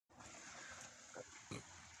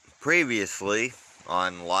Previously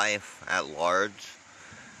on Life at Large.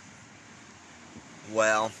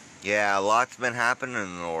 Well, yeah, a lot's been happening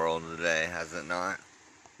in the world today, has it not?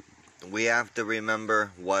 We have to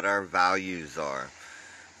remember what our values are.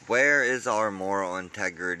 Where is our moral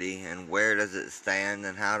integrity, and where does it stand,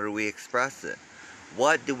 and how do we express it?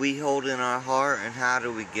 What do we hold in our heart, and how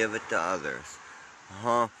do we give it to others?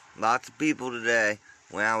 Lots of people today,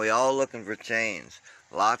 well, we all looking for change.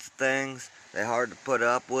 Lots of things, they're hard to put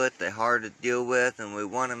up with, they're hard to deal with, and we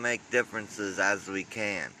want to make differences as we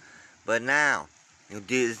can. But now,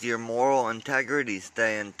 does your moral integrity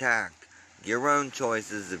stay intact? Your own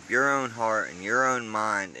choices of your own heart and your own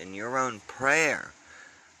mind and your own prayer.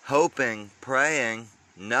 Hoping, praying,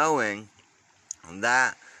 knowing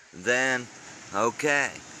that then, okay,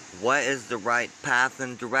 what is the right path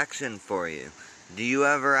and direction for you? Do you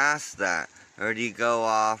ever ask that? Or do you go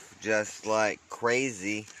off just like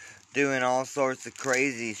crazy, doing all sorts of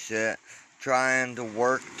crazy shit, trying to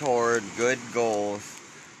work toward good goals?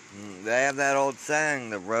 They have that old saying,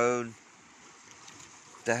 the road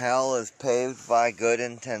to hell is paved by good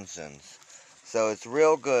intentions. So it's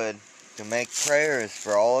real good to make prayers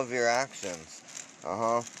for all of your actions.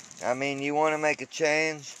 I mean, you want to make a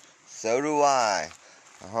change? So do I.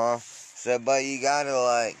 So, but you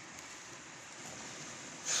gotta,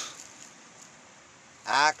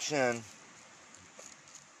 action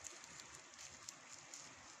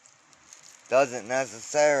doesn't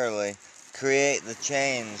necessarily create the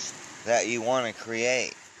change that you want to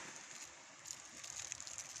create.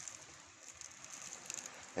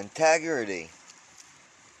 Integrity,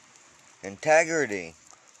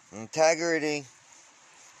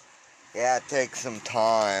 yeah, it takes some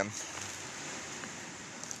time,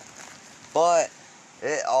 but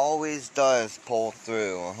it always does pull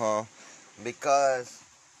through, because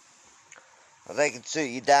they can shoot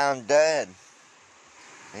you down dead,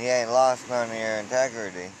 and you ain't lost none of your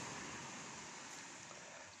integrity.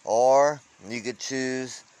 Or you could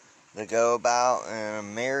choose to go about in a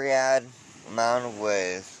myriad amount of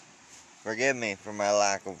ways, forgive me for my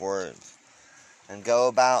lack of words, and go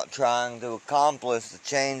about trying to accomplish the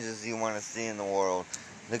changes you want to see in the world,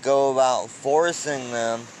 to go about forcing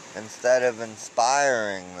them instead of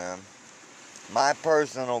inspiring them. My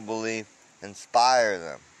personal belief, inspire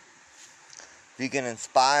them. If you can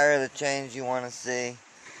inspire the change you want to see,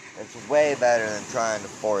 it's way better than trying to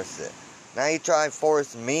force it. Now you try to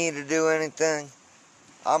force me to do anything,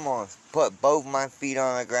 I'm going to put both my feet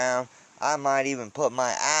on the ground. I might even put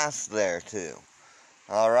my ass there too.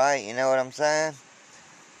 Alright, you know what I'm saying?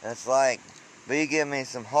 It's like, but you give me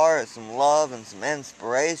some heart, some love, and some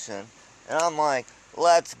inspiration, and I'm like,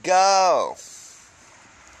 let's go!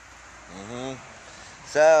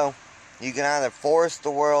 So, you can either force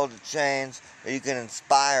the world to change, or you can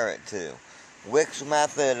inspire it to. Which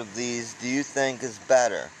method of these do you think is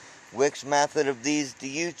better? Which method of these do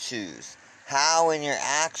you choose? How in your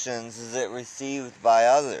actions is it received by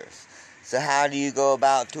others? So how do you go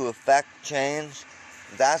about to effect change?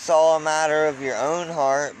 That's all a matter of your own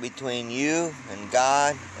heart between you and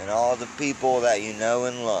God and all the people that you know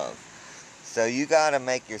and love. So you gotta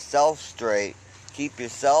make yourself straight, keep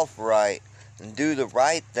yourself right, and do the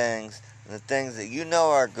right things, and the things that you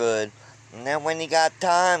know are good. And then when you got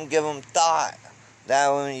time, give them thought. That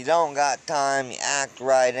when you don't got time, you act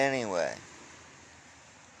right anyway.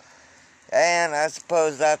 And I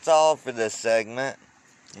suppose that's all for this segment.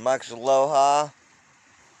 Much aloha.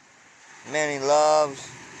 Many loves.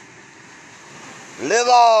 Live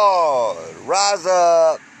on! Rise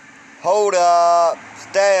up! Hold up!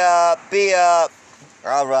 Stay up! Be up!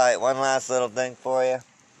 Alright, one last little thing for you.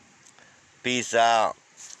 Peace out.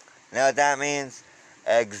 You know what that means?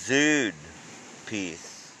 Exude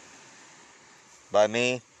peace. By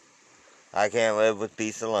me, I can't live with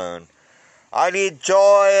peace alone. I need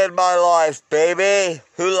joy in my life, baby.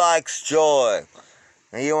 Who likes joy?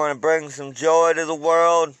 And you want to bring some joy to the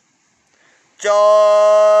world?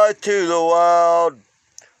 Joy to the world.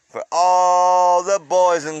 For all the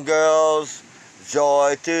boys and girls.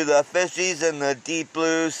 Joy to the fishies in the deep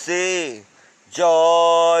blue sea.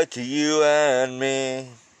 Joy to you and me.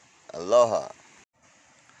 Aloha.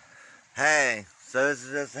 Hey, so this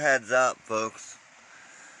is just a heads up, folks.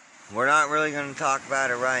 We're not really going to talk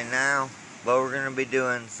about it right now, but we're going to be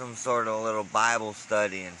doing some sort of little Bible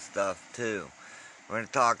study and stuff too. We're going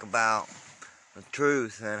to talk about the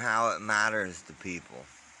truth and how it matters to people.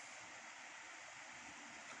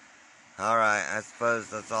 Alright, I suppose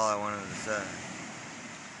that's all I wanted to say.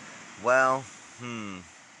 Well,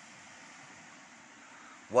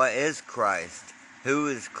 what is Christ? Who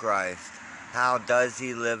is Christ? How does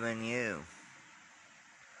he live in you?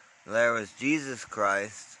 There was Jesus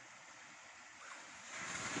Christ,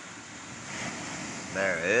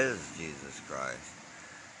 There is Jesus Christ.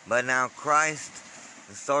 But now Christ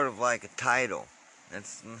is sort of like a title.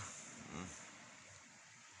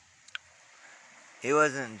 He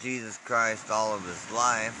wasn't Jesus Christ all of his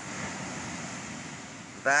life.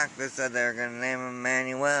 In fact, they said they were going to name him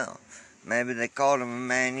Emmanuel. Maybe they called him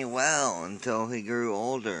Emmanuel until he grew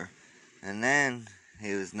older. And then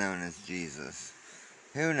he was known as Jesus.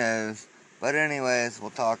 Who knows? But anyways,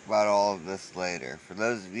 we'll talk about all of this later. For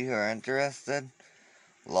those of you who are interested,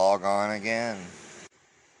 log on again.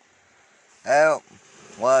 Oh,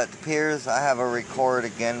 well, it appears I have a record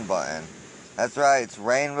again button. That's right, it's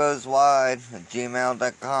rainbowswide at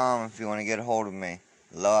gmail.com if you want to get a hold of me.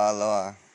 Aloha, aloha.